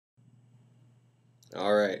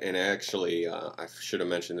Alright, and actually, I should have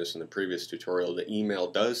mentioned this in the previous tutorial, the email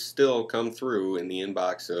does still come through in the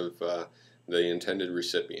inbox of the intended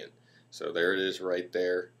recipient. So there it is right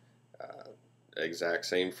there, exact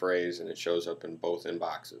same phrase, and it shows up in both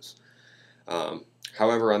inboxes.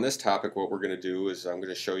 However, on this topic, what we're going to do is I'm going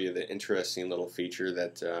to show you the interesting little feature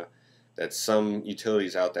that some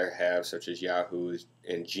utilities out there have, such as Yahoo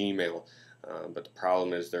and Gmail, but the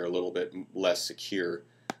problem is they're a little bit less secure.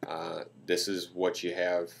 This is what you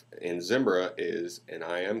have in Zimbra is an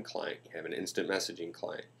IM client. You have an instant messaging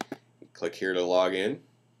client. You click here to log in,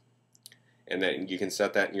 and then you can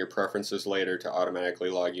set that in your preferences later to automatically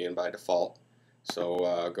log you in by default.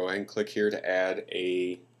 So go ahead and click here to add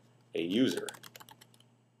a user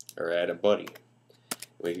or add a buddy.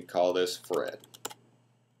 We could call this Fred.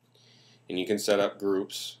 And you can set up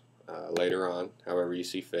groups later on, however you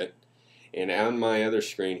see fit. And on my other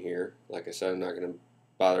screen here, like I said, I'm not going to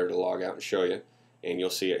bother to log out and show you, and you'll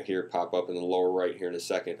see it here pop up in the lower right here in a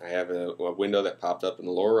second. I have a window that popped up in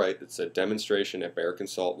the lower right that said demonstration at Bear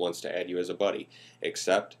Consult wants to add you as a buddy.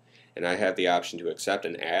 Accept, and I have the option to accept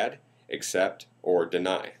and add, accept, or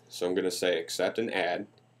deny. So I'm going to say accept and add,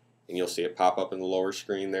 and you'll see it pop up in the lower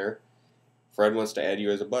screen there. Fred wants to add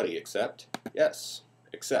you as a buddy. Accept? Yes.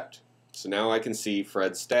 Accept. So now I can see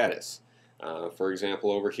Fred's status. For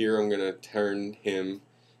example, over here I'm going to turn him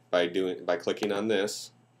by clicking on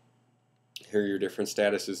this. Here are your different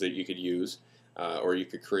statuses that you could use, or you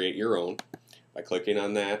could create your own. By clicking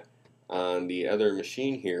on that, on the other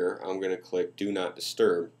machine here, I'm going to click Do Not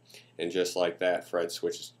Disturb, and just like that, Fred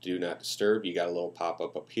switches to Do Not Disturb. You got a little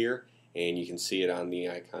pop-up up here, and you can see it on the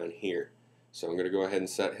icon here. So I'm going to go ahead and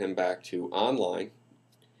set him back to online,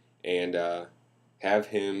 and have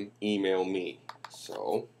him email me.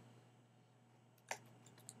 So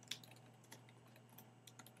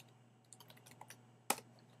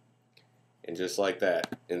and just like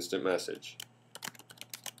that, instant message.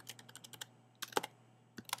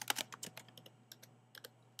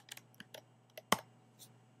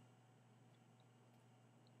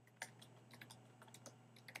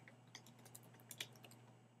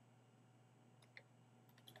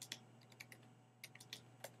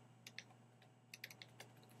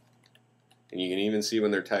 And you can even see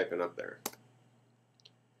when they're typing up there.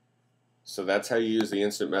 So that's how you use the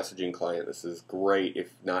instant messaging client. This is great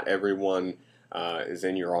if not everyone is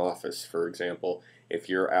in your office. For example, if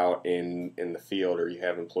you're out in the field, or you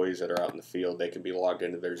have employees that are out in the field, they can be logged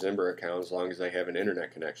into their Zimbra account as long as they have an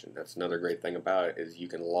internet connection. That's another great thing about it, is you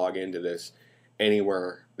can log into this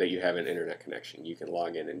anywhere that you have an internet connection. You can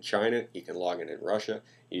log in China, you can log in Russia,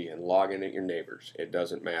 you can log in at your neighbors. It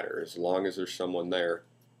doesn't matter. As long as there's someone there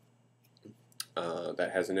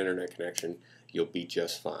that has an internet connection, you'll be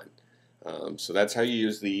just fine. So that's how you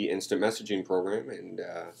use the instant messaging program, and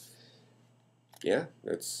yeah,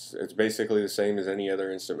 it's basically the same as any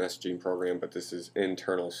other instant messaging program, but this is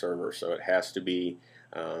internal server, so it has to be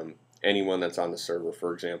anyone that's on the server.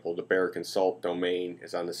 For example, the Bear Consult domain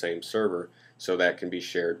is on the same server, so that can be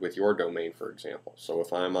shared with your domain, for example. So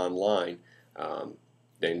if I'm online,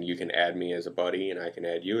 then you can add me as a buddy, and I can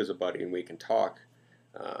add you as a buddy, and we can talk.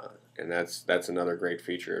 And that's another great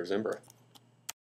feature of Zimbra.